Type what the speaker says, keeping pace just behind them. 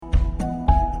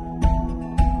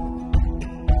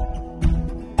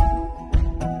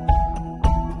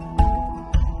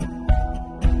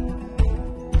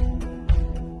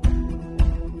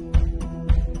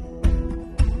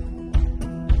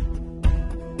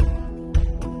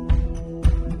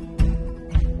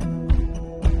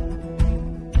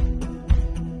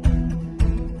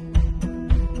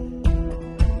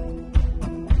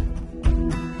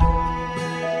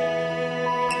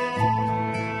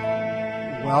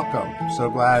welcome. So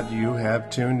glad you have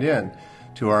tuned in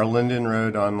to our Linden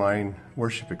Road online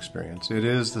worship experience. It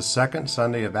is the second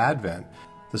Sunday of Advent,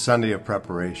 the Sunday of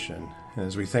preparation.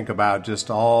 As we think about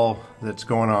just all that's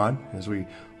going on, as we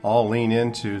all lean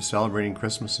into celebrating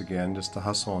Christmas again, just the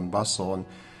hustle and bustle. And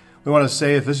we want to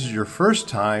say, if this is your first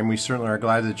time, we certainly are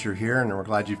glad that you're here and we're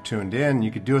glad you've tuned in. You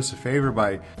could do us a favor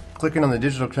by clicking on the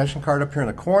digital connection card up here in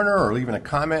the corner or leaving a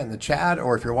comment in the chat,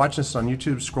 or if you're watching this on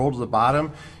YouTube, scroll to the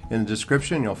bottom in the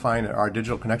description. You'll find our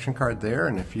digital connection card there,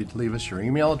 and if you'd leave us your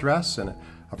email address and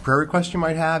a prayer request you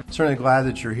might have, certainly glad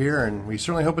that you're here, and we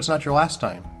certainly hope it's not your last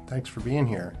time. Thanks for being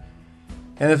here.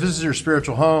 And if this is your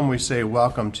spiritual home, we say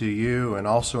welcome to you and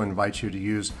also invite you to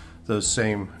use those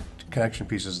same connection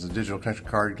pieces, the digital connection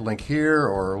card link here,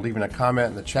 or leaving a comment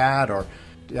in the chat or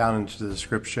down into the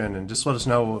description, and just let us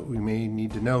know what we may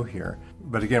need to know here.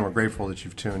 But again, we're grateful that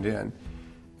you've tuned in.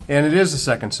 And it is the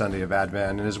second Sunday of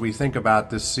Advent, and as we think about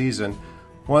this season,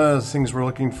 one of the things we're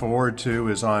looking forward to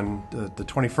is on the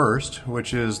 21st,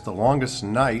 which is the longest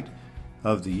night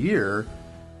of the year.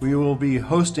 We will be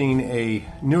hosting a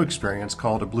new experience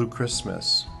called a Blue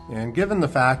Christmas. And given the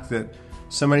fact that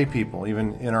so many people,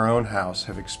 even in our own house,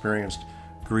 have experienced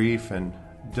grief and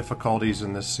difficulties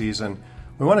in this season,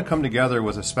 we want to come together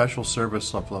with a special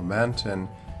service of lament and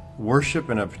worship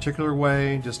in a particular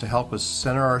way, just to help us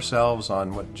center ourselves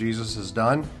on what Jesus has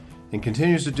done and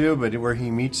continues to do, but where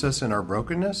he meets us in our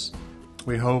brokenness.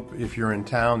 We hope if you're in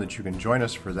town that you can join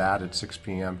us for that at 6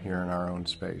 p.m. here in our own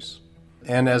space.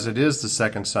 And as it is the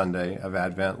second Sunday of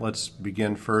Advent, let's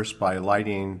begin first by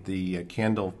lighting the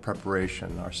candle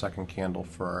preparation, our second candle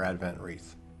for our Advent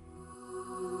wreath.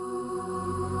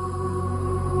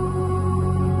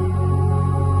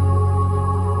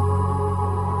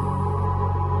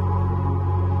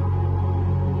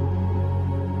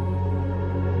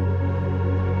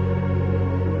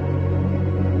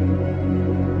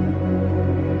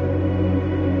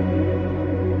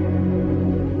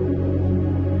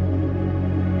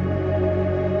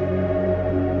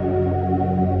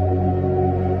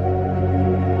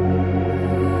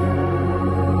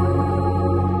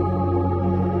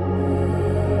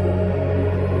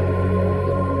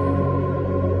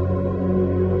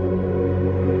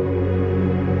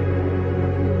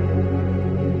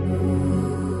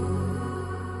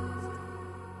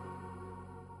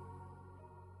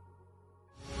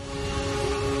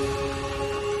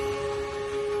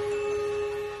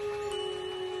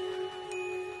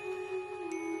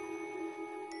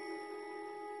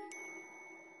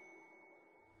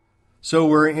 So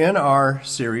we're in our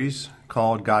series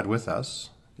called God With Us.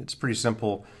 It's pretty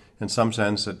simple in some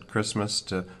sense at Christmas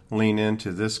to lean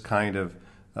into this kind of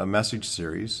message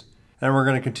series. And we're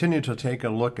going to continue to take a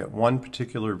look at one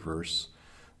particular verse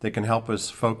that can help us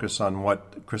focus on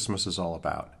what Christmas is all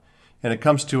about. And it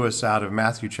comes to us out of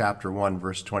Matthew chapter 1,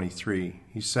 verse 23.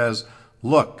 He says,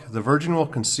 "Look, the virgin will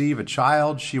conceive a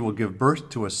child, she will give birth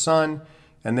to a son,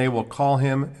 and they will call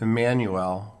him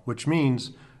Emmanuel," which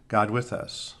means God with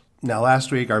us. Now,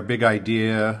 last week, our big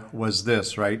idea was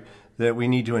this, right? That we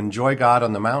need to enjoy God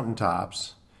on the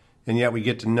mountaintops, and yet we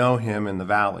get to know him in the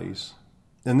valleys.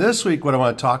 And this week, what I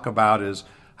want to talk about is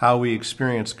how we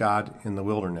experience God in the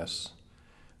wilderness.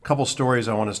 A couple stories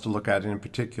I want us to look at in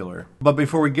particular. But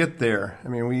before we get there,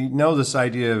 we know this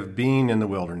idea of being in the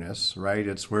wilderness, right?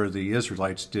 It's where the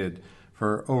Israelites did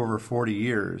for over 40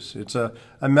 years. It's a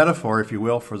metaphor, if you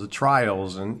will, for the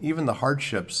trials and even the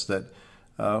hardships that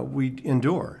we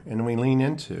endure and we lean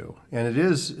into.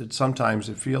 And sometimes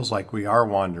it feels like we are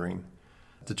wandering.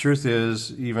 The truth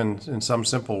is, even in some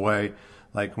simple way,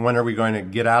 like, when are we going to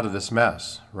get out of this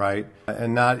mess, right?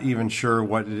 And not even sure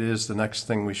what it is the next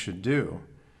thing we should do.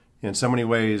 In so many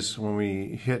ways, when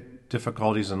we hit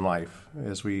difficulties in life,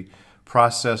 as we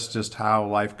process just how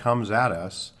life comes at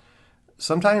us,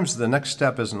 sometimes the next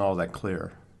step isn't all that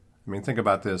clear. Think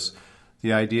about this.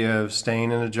 The idea of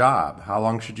staying in a job. How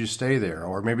long should you stay there?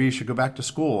 Or maybe you should go back to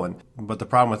school. But the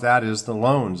problem with that is the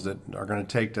loans that are going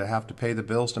to take to have to pay the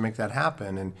bills to make that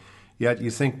happen. And yet you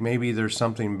think maybe there's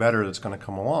something better that's going to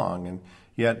come along. And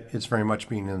yet it's very much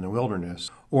being in the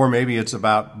wilderness. Or maybe it's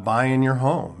about buying your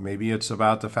home. Maybe it's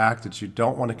about the fact that you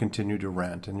don't want to continue to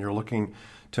rent and you're looking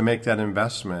to make that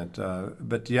investment.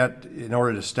 But yet, in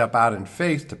order to step out in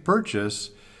faith to purchase,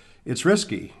 it's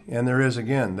risky. And there is,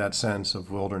 again, that sense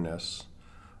of wilderness.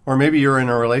 Or maybe you're in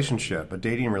a relationship, a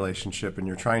dating relationship, and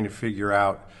you're trying to figure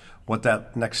out what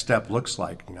that next step looks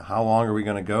like. How long are we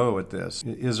going to go with this?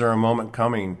 Is there a moment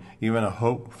coming, even a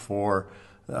hope for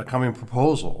a coming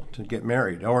proposal to get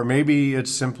married? Or maybe it's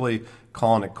simply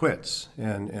calling it quits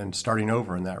and starting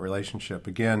over in that relationship.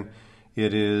 Again,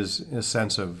 it is a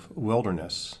sense of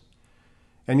wilderness.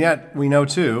 And yet we know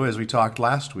too, as we talked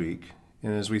last week,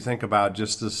 and as we think about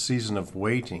just this season of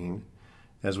waiting,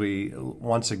 as we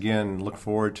once again look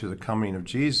forward to the coming of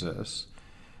Jesus,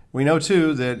 we know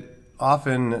too that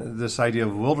often this idea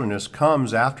of wilderness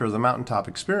comes after the mountaintop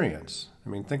experience. I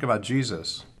mean, think about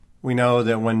Jesus. We know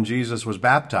that when Jesus was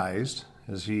baptized,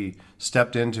 as he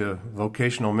stepped into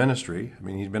vocational ministry, I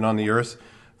mean, he'd been on the earth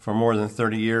for more than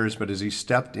 30 years, but as he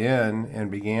stepped in and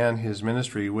began his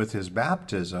ministry with his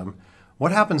baptism,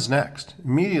 what happens next?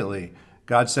 Immediately,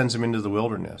 God sends him into the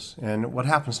wilderness. And what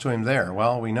happens to him there?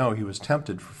 Well, we know he was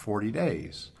tempted for 40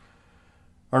 days.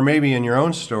 Or maybe in your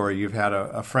own story, you've had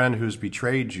a friend who's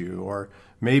betrayed you, or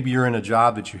maybe you're in a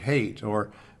job that you hate, or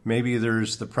maybe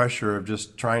there's the pressure of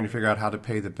just trying to figure out how to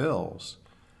pay the bills.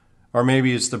 Or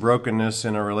maybe it's the brokenness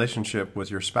in a relationship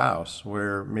with your spouse,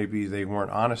 where maybe they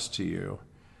weren't honest to you.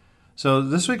 So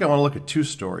this week I want to look at two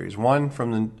stories, one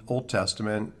from the Old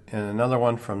Testament and another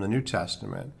one from the New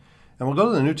Testament. And we'll go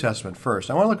to the New Testament first.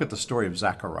 I want to look at the story of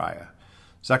Zechariah.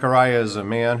 Zechariah is a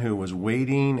man who was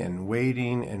waiting and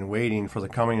waiting and waiting for the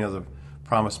coming of the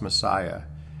promised Messiah.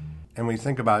 And we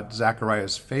think about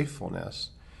Zechariah's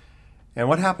faithfulness. And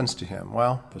what happens to him?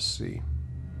 Well, let's see.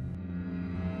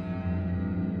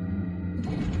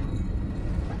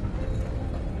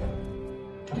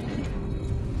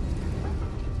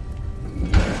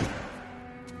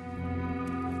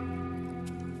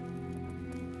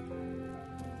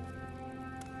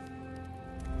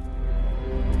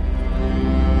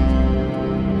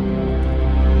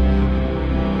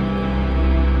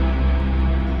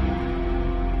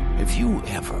 Have you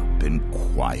ever been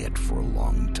quiet for a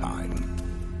long time?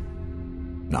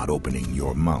 Not opening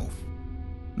your mouth,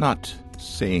 not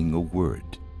saying a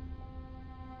word.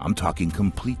 I'm talking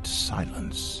complete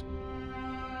silence.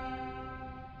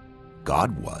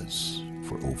 God was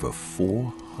for over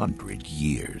 400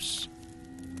 years.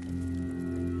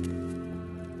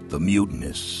 The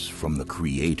muteness from the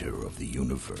creator of the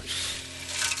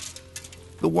universe.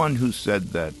 The one who said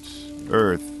that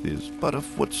earth is but a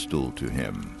footstool to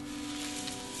him,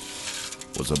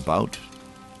 was about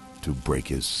to break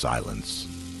his silence.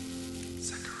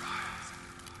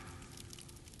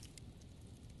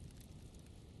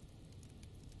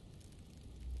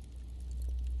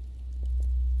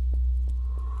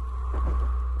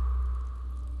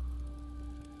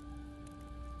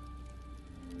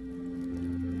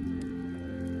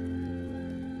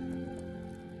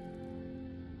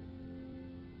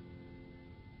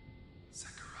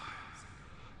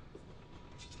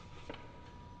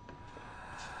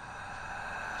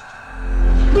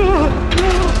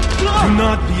 Do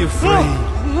not be afraid.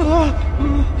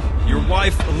 Your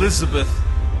wife Elizabeth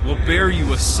will bear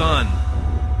you a son,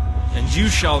 and you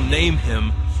shall name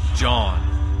him John.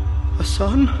 A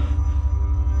son?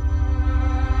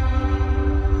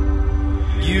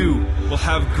 You will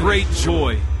have great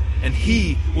joy, and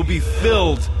he will be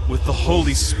filled with the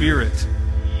Holy Spirit.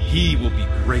 He will be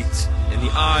great in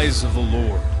the eyes of the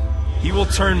Lord. He will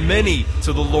turn many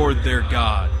to the Lord their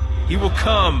God. He will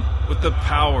come with the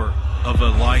power of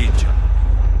Elijah.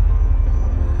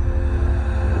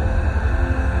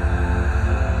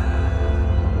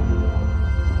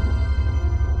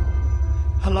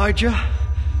 Elijah?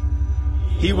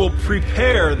 He will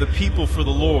prepare the people for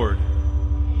the Lord.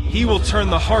 He will turn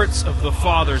the hearts of the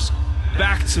fathers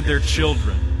back to their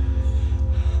children.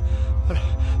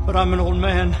 But I'm an old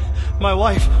man. My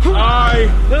wife... I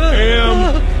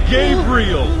am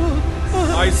Gabriel.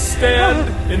 I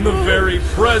stand in the very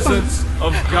presence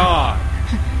of God.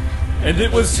 And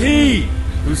it was He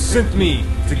who sent me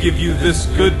to give you this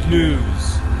good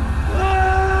news.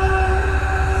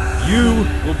 You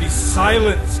will be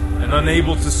silent and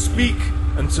unable to speak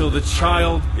until the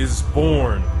child is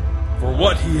born, for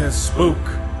what he has spoke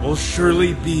will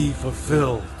surely be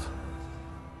fulfilled.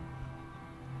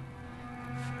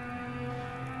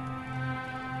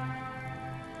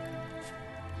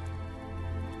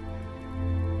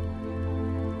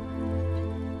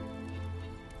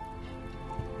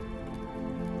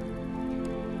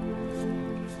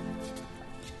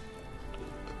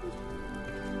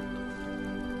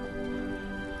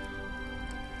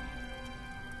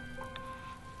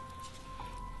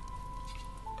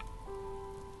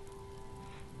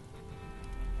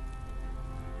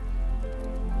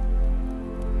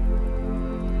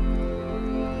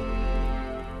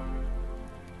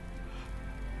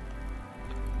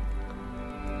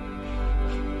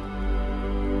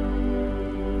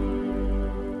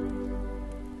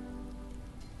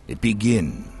 It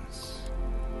begins.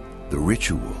 The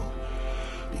ritual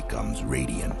becomes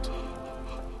radiant,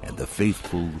 and the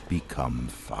faithful become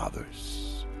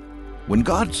fathers. When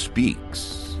God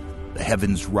speaks, The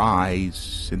heavens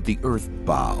rise and the earth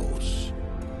bows.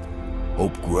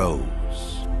 Hope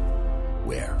grows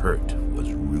where hurt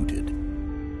was rooted.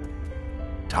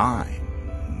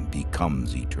 Time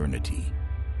becomes eternity.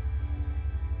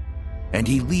 And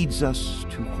he leads us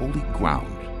to holy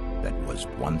ground that was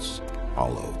once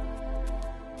hollow.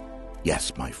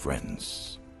 Yes, my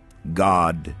friends,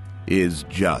 God is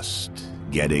just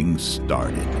getting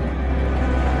started.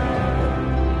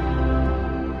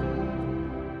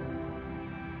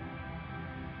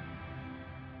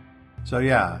 So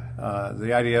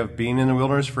the idea of being in the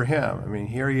wilderness for him. I mean,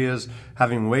 here he is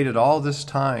having waited all this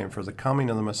time for the coming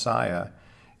of the Messiah,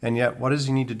 and yet what does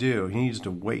he need to do? He needs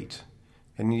to wait,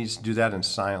 and he needs to do that in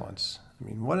silence. I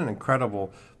mean, what an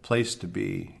incredible place to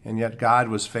be. And yet God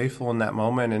was faithful in that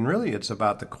moment, and really it's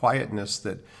about the quietness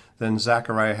that then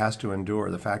Zechariah has to endure,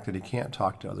 the fact that he can't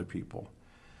talk to other people,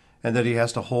 and that he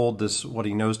has to hold this, what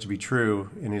he knows to be true,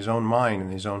 in his own mind,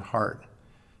 in his own heart,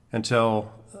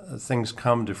 until things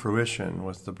come to fruition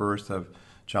with the birth of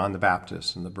John the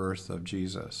Baptist and the birth of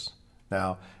Jesus.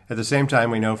 Now, at the same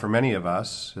time, we know for many of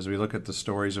us, as we look at the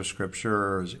stories of Scripture,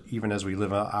 or even as we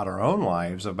live out our own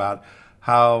lives, about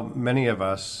how many of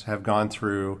us have gone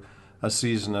through a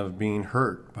season of being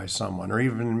hurt by someone, or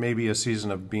even maybe a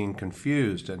season of being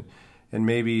confused, and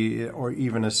maybe, or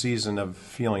even a season of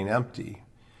feeling empty.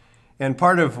 And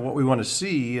part of what we want to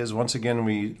see is, once again,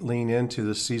 we lean into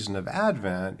the season of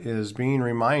Advent, is being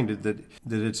reminded that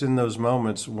it's in those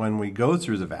moments when we go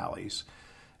through the valleys,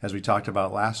 as we talked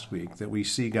about last week, that we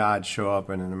see God show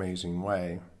up in an amazing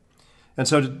way. And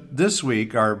so this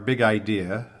week, our big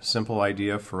idea, simple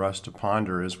idea for us to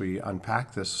ponder as we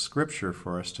unpack this scripture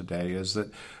for us today, is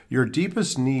that your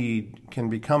deepest need can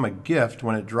become a gift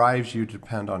when it drives you to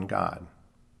depend on God.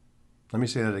 Let me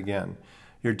say that again.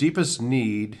 Your deepest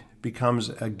need becomes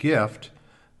a gift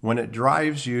when it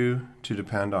drives you to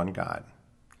depend on God.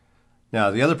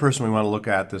 Now, the other person we want to look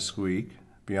at this week,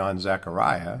 beyond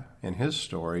Zechariah in his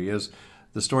story, is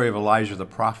the story of Elijah the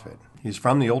prophet. He's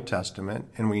from the Old Testament,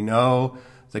 and we know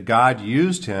that God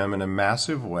used him in a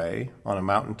massive way on a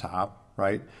mountaintop,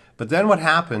 right? But then what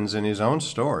happens in his own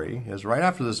story is, right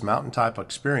after this mountaintop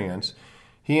experience,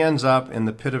 he ends up in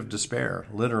the pit of despair,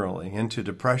 literally, into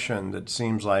depression that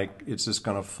seems like it's just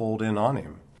going to fold in on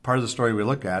him. Part of the story we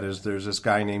look at is there's this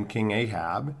guy named King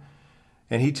Ahab,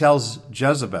 and he tells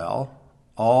Jezebel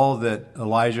all that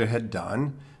Elijah had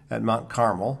done at Mount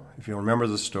Carmel. If you remember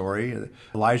the story,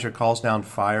 Elijah calls down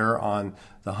fire on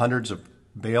the hundreds of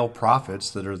Baal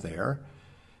prophets that are there.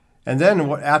 And then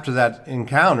after that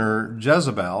encounter,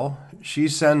 Jezebel, she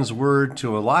sends word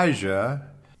to Elijah.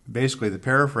 Basically, the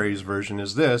paraphrase version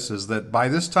is this, is that by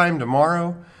this time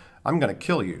tomorrow, I'm going to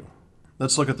kill you.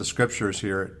 Let's look at the scriptures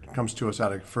here. It comes to us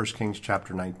out of 1 Kings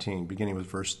chapter 19, beginning with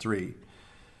verse 3.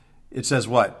 It says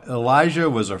what? Elijah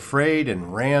was afraid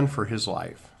and ran for his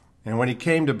life. And when he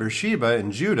came to Beersheba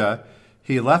in Judah,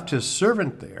 he left his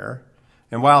servant there,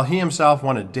 and while he himself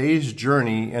went a day's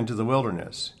journey into the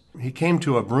wilderness, he came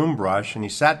to a broom brush, and he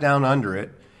sat down under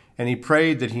it, and he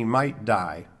prayed that he might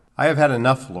die. I have had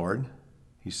enough, Lord,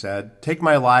 he said. Take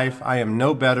my life. I am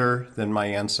no better than my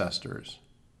ancestors.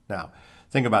 Now,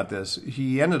 think about this.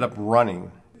 He ended up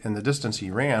running, and the distance he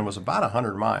ran was about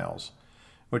 100 miles,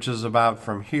 which is about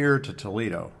from here to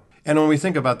Toledo. And when we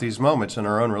think about these moments in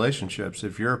our own relationships,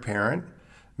 if you're a parent,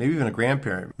 maybe even a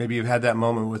grandparent, maybe you've had that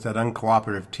moment with that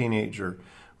uncooperative teenager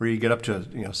where you get up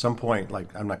to some point,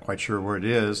 like I'm not quite sure where it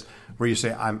is, where you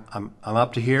say, I'm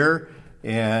up to here,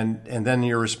 and then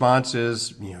your response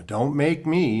is, don't make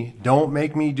me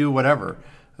do whatever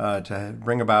to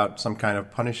bring about some kind of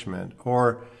punishment.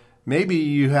 Or maybe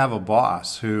you have a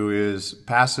boss who is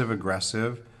passive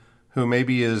aggressive, who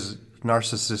maybe is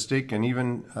narcissistic and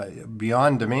even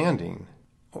beyond demanding.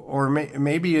 Or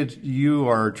maybe you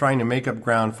are trying to make up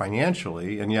ground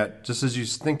financially, and yet just as you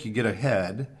think you get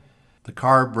ahead, the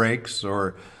car breaks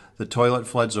or the toilet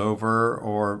floods over,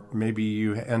 or maybe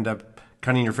you end up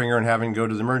cutting your finger and having to go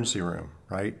to the emergency room,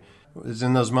 right? It's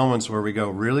in those moments where we go,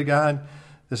 really, God?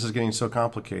 This is getting so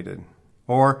complicated.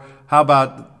 Or how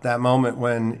about that moment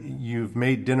when you've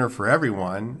made dinner for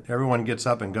everyone gets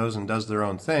up and goes and does their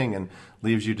own thing and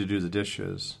leaves you to do the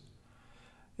dishes.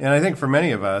 And I think for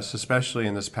many of us, especially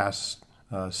in this past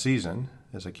season,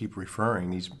 as I keep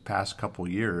referring, these past couple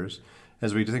years,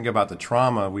 as we think about the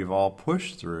trauma we've all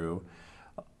pushed through,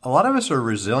 a lot of us are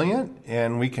resilient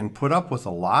and we can put up with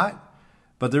a lot,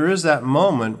 but there is that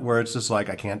moment where it's just like,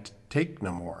 I can't take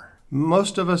no more.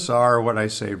 Most of us are what I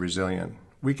say resilient.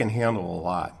 We can handle a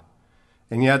lot.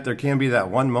 And yet there can be that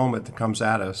one moment that comes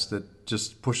at us that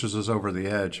just pushes us over the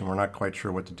edge and we're not quite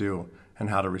sure what to do and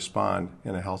how to respond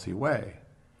in a healthy way.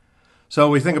 So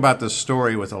we think about this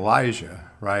story with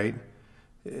Elijah, right?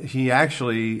 He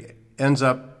actually ends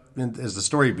up, as the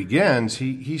story begins,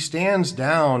 he stands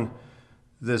down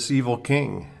this evil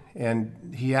king,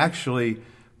 and he actually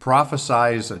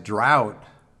prophesies a drought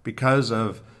because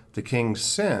of the king's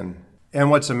sin.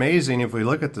 And what's amazing, if we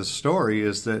look at this story,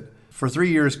 is that for 3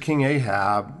 years, King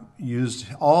Ahab used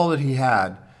all that he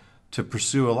had to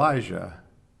pursue Elijah.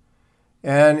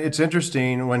 And it's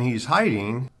interesting when he's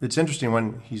hiding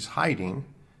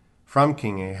from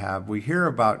King Ahab, we hear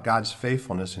about God's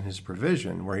faithfulness and his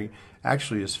provision, where he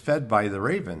actually is fed by the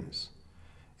ravens.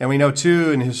 And we know, too,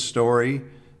 in his story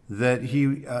that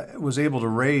he was able to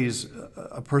raise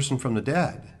a person from the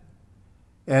dead.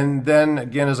 And then,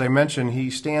 again, as I mentioned, he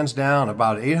stands down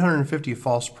about 850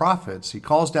 false prophets. He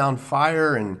calls down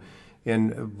fire and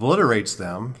obliterates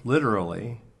them,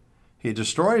 literally. He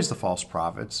destroys the false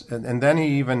prophets. And then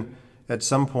he even, at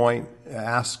some point,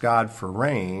 asks God for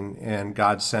rain, and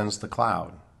God sends the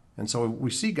cloud. And so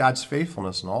we see God's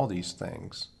faithfulness in all these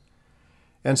things.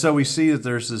 And so we see that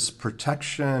there's this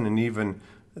protection and even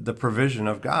the provision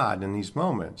of God in these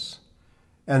moments.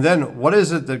 And then what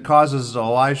is it that causes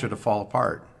Elijah to fall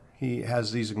apart? He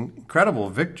has these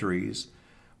incredible victories,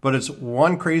 but it's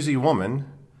one crazy woman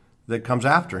that comes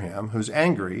after him who's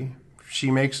angry.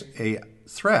 She makes a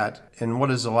threat, and what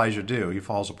does Elijah do? He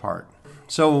falls apart.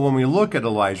 So when we look at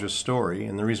Elijah's story,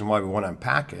 and the reason why we want to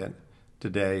unpack it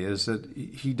today is that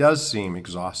he does seem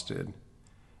exhausted.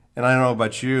 And I don't know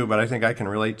about you, but I think I can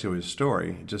relate to his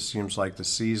story. It just seems like the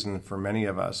season for many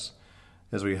of us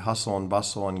as we hustle and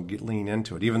bustle and lean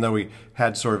into it. Even though we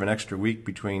had sort of an extra week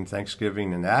between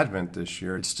Thanksgiving and Advent this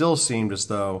year, it still seemed as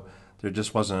though there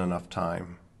just wasn't enough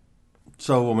time.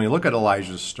 So when we look at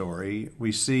Elijah's story,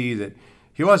 we see that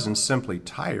he wasn't simply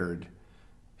tired.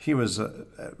 He was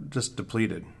just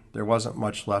depleted. There wasn't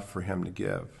much left for him to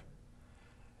give.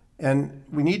 And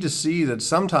we need to see that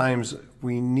sometimes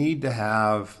we need to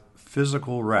have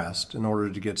physical rest in order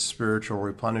to get spiritual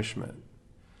replenishment.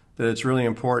 That it's really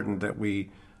important that we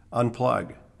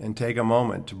unplug and take a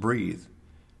moment to breathe,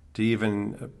 to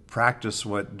even practice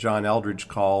what John Eldredge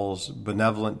calls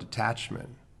benevolent detachment,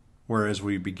 where as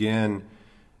we begin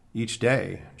each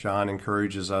day, John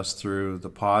encourages us through the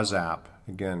Pause app,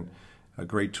 again, a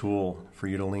great tool for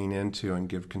you to lean into and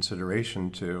give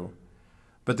consideration to.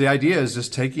 But the idea is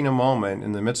just taking a moment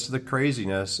in the midst of the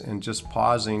craziness and just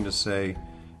pausing to say,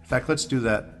 in fact, let's do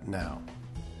that now.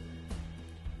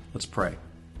 Let's pray.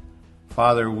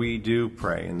 Father, we do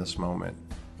pray in this moment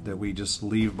that we just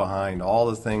leave behind all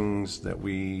the things that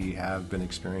we have been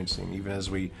experiencing, even as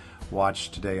we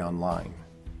watch today online.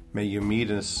 May you meet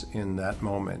us in that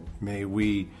moment. May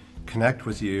we connect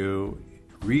with you,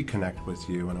 reconnect with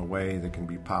you in a way that can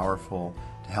be powerful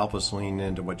to help us lean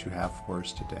into what you have for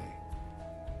us today.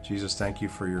 Jesus, thank you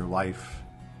for your life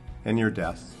and your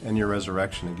death and your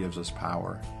resurrection that gives us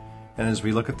power. And as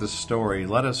we look at this story,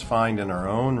 let us find in our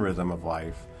own rhythm of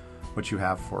life what you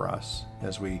have for us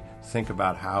as we think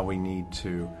about how we need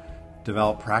to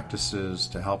develop practices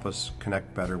to help us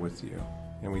connect better with you.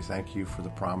 And we thank you for the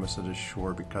promise that is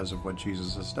sure because of what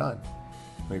Jesus has done.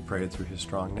 We pray it through his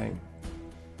strong name.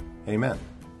 Amen.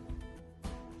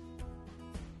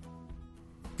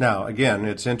 Now, again,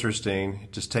 it's interesting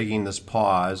just taking this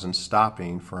pause and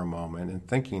stopping for a moment and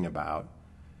thinking about,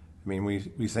 we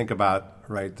think about,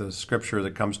 right, the scripture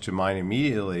that comes to mind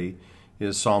immediately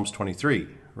is Psalms 23,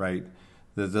 right?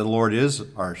 That the Lord is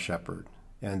our shepherd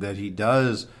and that he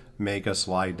does make us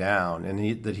lie down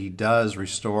and that he does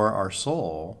restore our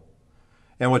soul.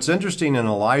 And what's interesting in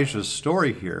Elijah's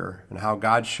story here and how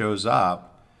God shows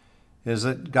up is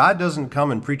that God doesn't come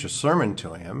and preach a sermon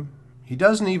to him. He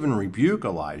doesn't even rebuke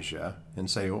Elijah and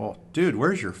say, well, dude,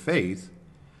 where's your faith?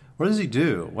 What does he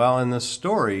do? Well, in this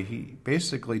story, he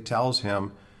basically tells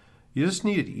him, you just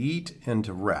need to eat and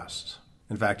to rest.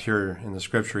 In fact, here in the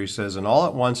scripture, he says, and all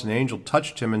at once an angel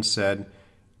touched him and said,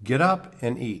 get up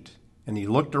and eat. And he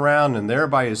looked around, and there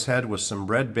by his head was some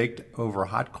bread baked over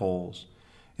hot coals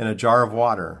and a jar of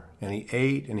water. And he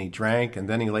ate and he drank, and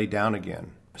then he lay down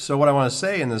again. So what I want to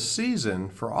say in this season,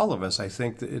 for all of us, I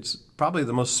think that it's probably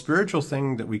the most spiritual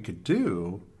thing that we could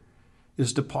do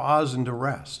is to pause and to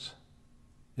rest,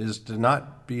 is to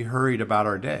not be hurried about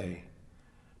our day,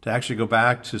 to actually go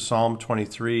back to Psalm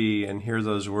 23 and hear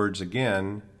those words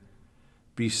again,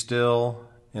 be still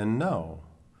and know.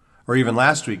 Or even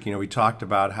last week, we talked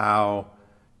about how,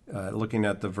 looking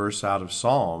at the verse out of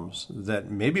Psalms,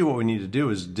 that maybe what we need to do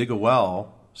is dig a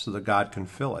well so that God can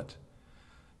fill it.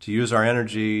 To use our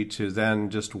energy to then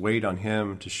just wait on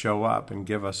him to show up and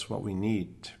give us what we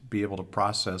need to be able to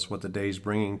process what the day's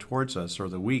bringing towards us or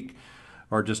the week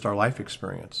or just our life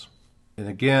experience. And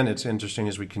again, it's interesting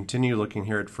as we continue looking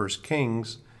here at 1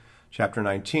 Kings chapter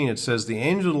 19, it says, "The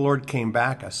angel of the Lord came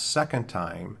back a second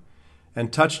time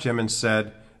and touched him and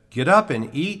said, 'Get up and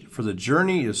eat, for the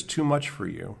journey is too much for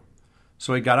you.'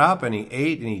 So he got up and he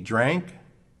ate and he drank,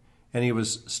 and he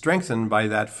was strengthened by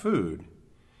that food.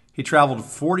 He traveled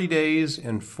 40 days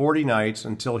and 40 nights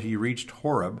until he reached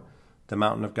Horeb, the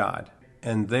mountain of God.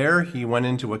 And there he went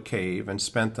into a cave and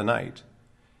spent the night.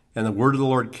 And the word of the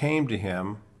Lord came to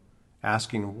him,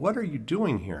 asking, 'What are you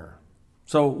doing here?'"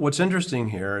 So what's interesting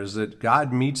here is that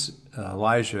God meets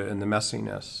Elijah in the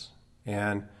messiness.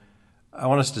 And I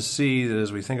want us to see that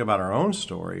as we think about our own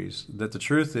stories, that the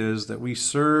truth is that we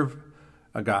serve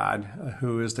a God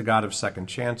who is the God of second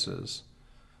chances.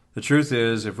 The truth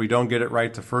is, if we don't get it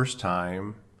right the first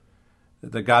time,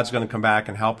 that God's going to come back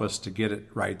and help us to get it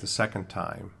right the second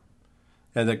time.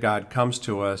 And that God comes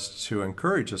to us to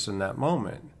encourage us in that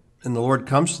moment. And the Lord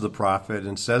comes to the prophet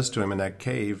and says to him in that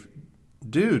cave,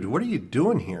 "Dude, what are you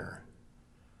doing here?"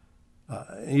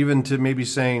 Even to maybe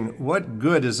saying, "What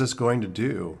good is this going to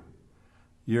do?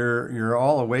 You're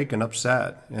all awake and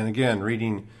upset." And again,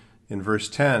 reading in verse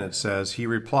 10, it says, "He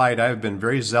replied, 'I have been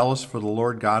very zealous for the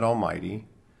Lord God Almighty.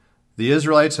 The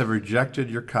Israelites have rejected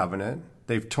your covenant.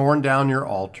 They've torn down your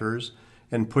altars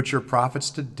and put your prophets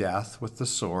to death with the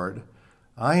sword.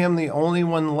 I am the only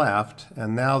one left,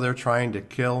 and now they're trying to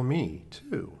kill me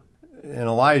too.'" And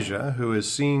Elijah, who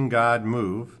has seen God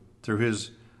move through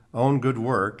his own good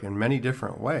work in many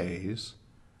different ways,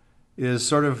 is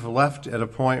sort of left at a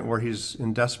point where he's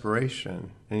in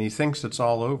desperation, and he thinks it's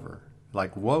all over.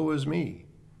 Like, woe is me.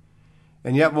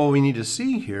 And yet what we need to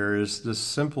see here is this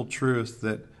simple truth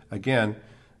that, again,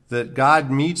 that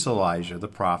God meets Elijah, the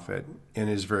prophet, in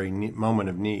his very moment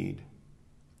of need.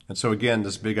 And so again,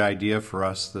 this big idea for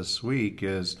us this week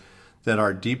is that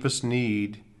our deepest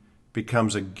need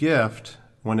becomes a gift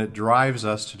when it drives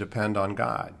us to depend on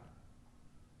God.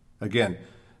 Again,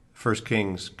 1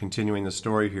 Kings, continuing the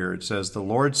story here, it says, "The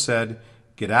Lord said,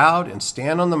 'Get out and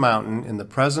stand on the mountain in the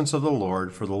presence of the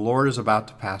Lord, for the Lord is about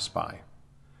to pass by.'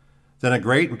 Then a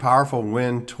great and powerful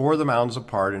wind tore the mountains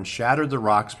apart and shattered the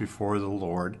rocks before the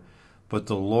Lord, but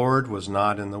the Lord was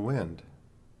not in the wind.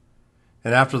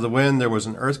 And after the wind there was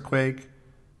an earthquake,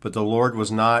 but the Lord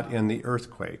was not in the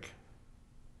earthquake.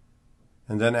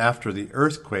 And then after the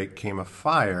earthquake came a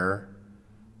fire,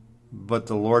 but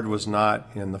the Lord was not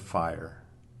in the fire.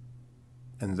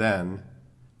 And then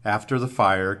after the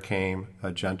fire came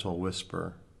a gentle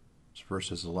whisper." It's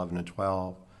verses 11 and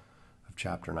 12 of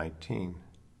chapter 19.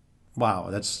 Wow,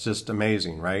 that's just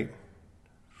amazing, right?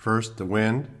 First, the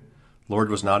wind. Lord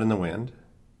was not in the wind.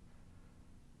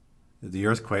 The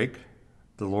earthquake.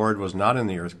 The Lord was not in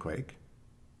the earthquake.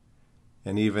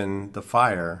 And even the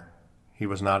fire, he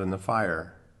was not in the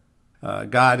fire.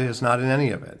 God is not in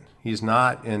any of it. He's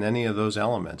not in any of those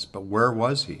elements. But where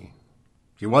was he?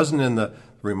 He wasn't in the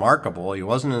remarkable. He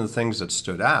wasn't in the things that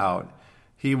stood out.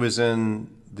 He was in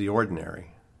the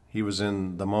ordinary. He was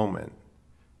in the moment.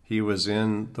 He was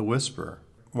in the whisper.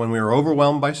 When we are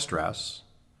overwhelmed by stress,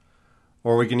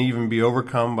 or we can even be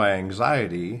overcome by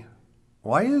anxiety,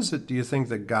 why is it, do you think,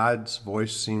 that God's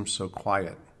voice seems so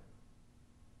quiet?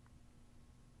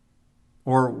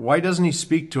 Or why doesn't he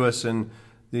speak to us in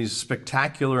these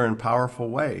spectacular and powerful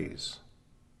ways?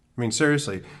 I mean,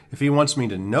 seriously, if he wants me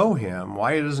to know him,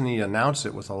 why doesn't he announce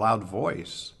it with a loud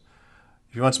voice?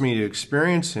 If he wants me to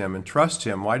experience him and trust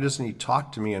him, why doesn't he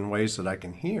talk to me in ways that I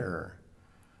can hear?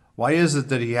 Why is it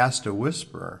that he has to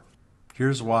whisper?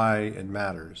 Here's why it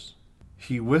matters.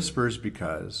 He whispers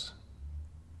because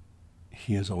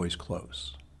he is always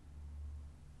close.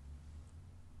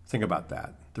 Think about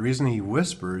that. The reason he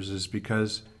whispers is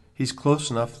because he's close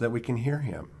enough that we can hear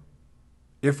him,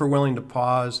 if we're willing to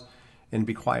pause and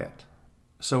be quiet.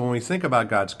 So when we think about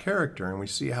God's character and we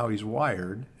see how he's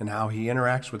wired and how he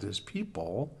interacts with his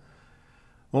people,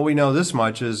 what we know this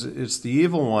much is it's the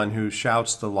evil one who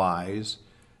shouts the lies,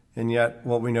 and yet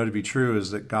what we know to be true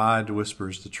is that God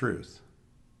whispers the truth.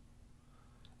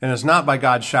 And it's not by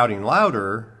God shouting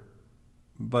louder,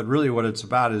 but really what it's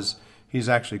about is he's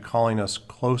actually calling us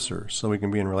closer so we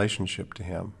can be in relationship to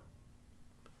him.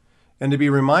 And to be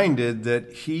reminded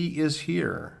that he is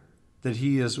here, that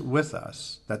he is with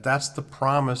us, that that's the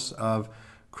promise of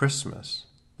Christmas,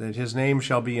 that his name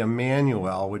shall be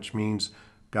Emmanuel, which means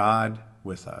God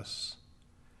with us.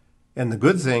 And the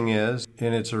good thing is,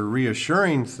 and it's a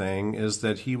reassuring thing, is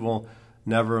that he will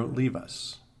never leave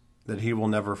us, that he will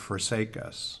never forsake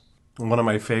us. And one of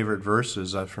my favorite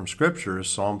verses from Scripture is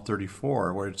Psalm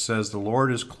 34, where it says, "The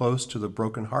Lord is close to the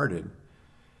brokenhearted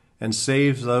and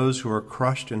saves those who are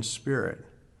crushed in spirit."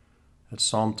 That's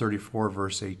Psalm 34,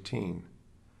 verse 18.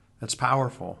 That's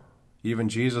powerful. Even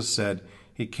Jesus said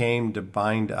he came to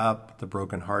bind up the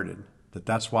brokenhearted,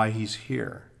 that's why he's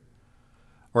here.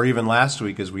 Or even last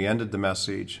week, as we ended the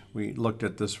message, we looked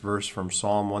at this verse from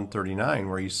Psalm 139,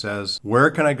 where he says, "Where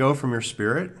can I go from your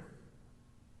spirit?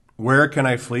 Where can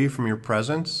I flee from your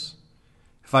presence?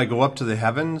 If I go up to the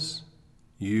heavens,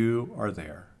 you are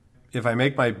there. If I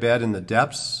make my bed in the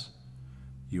depths,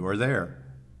 you are there.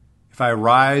 If I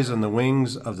rise on the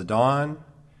wings of the dawn,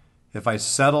 if I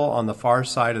settle on the far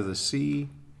side of the sea,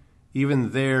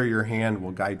 even there your hand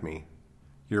will guide me.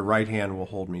 Your right hand will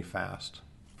hold me fast."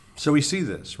 So we see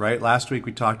this, right? Last week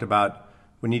we talked about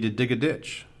we need to dig a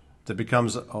ditch that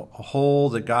becomes a hole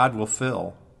that God will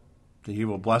fill, that he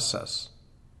will bless us.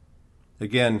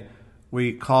 Again,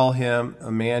 we call him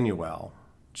Emmanuel.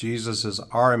 Jesus is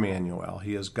our Emmanuel.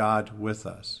 He is God with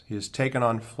us. He has taken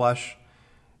on flesh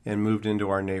and moved into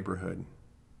our neighborhood.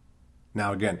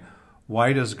 Now again,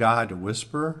 why does God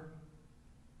whisper?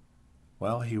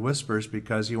 Well, he whispers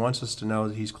because he wants us to know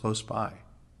that he's close by.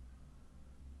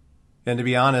 And to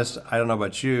be honest, I don't know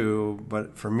about you,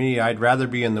 but for me, I'd rather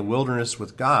be in the wilderness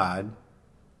with God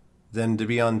than to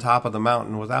be on top of the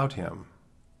mountain without him.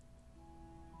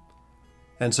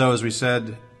 And so as we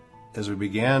said, as we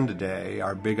began today,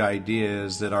 our big idea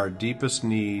is that our deepest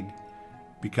need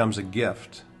becomes a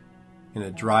gift, and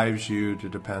it drives you to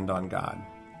depend on God.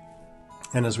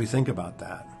 And as we think about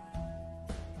that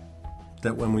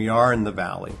when we are in the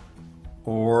valley,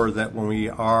 or that when we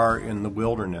are in the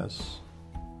wilderness,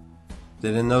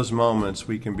 that in those moments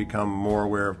we can become more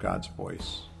aware of God's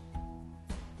voice.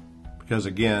 Because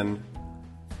again,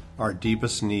 our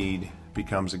deepest need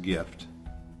becomes a gift,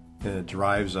 and it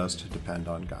drives us to depend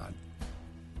on God.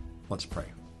 Let's pray.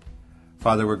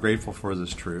 Father, we're grateful for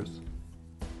this truth.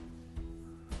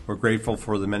 We're grateful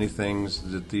for the many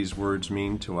things that these words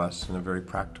mean to us in a very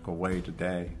practical way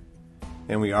today.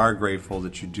 And we are grateful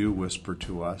that you do whisper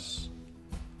to us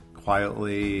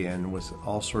quietly and with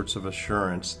all sorts of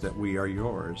assurance that we are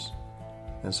yours.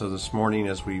 And so this morning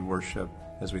as we worship,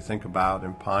 as we think about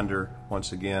and ponder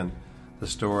once again the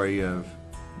story of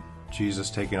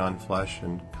Jesus taking on flesh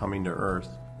and coming to earth,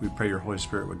 we pray your Holy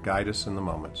Spirit would guide us in the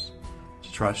moments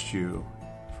to trust you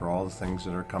for all the things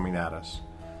that are coming at us,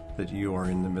 that you are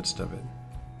in the midst of it.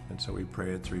 And so we pray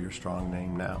it through your strong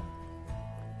name now.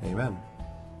 Amen.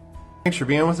 Thanks for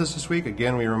being with us this week.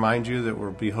 Again, we remind you that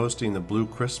we'll be hosting the Blue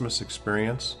Christmas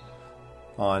Experience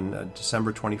on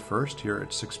December 21st here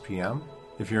at 6 p.m.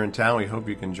 If you're in town, we hope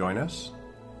you can join us.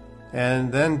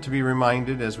 And then to be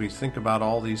reminded as we think about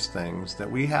all these things that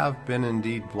we have been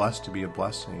indeed blessed to be a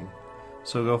blessing.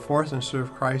 So go forth and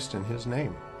serve Christ in his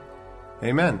name.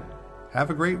 Amen. Have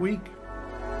a great week.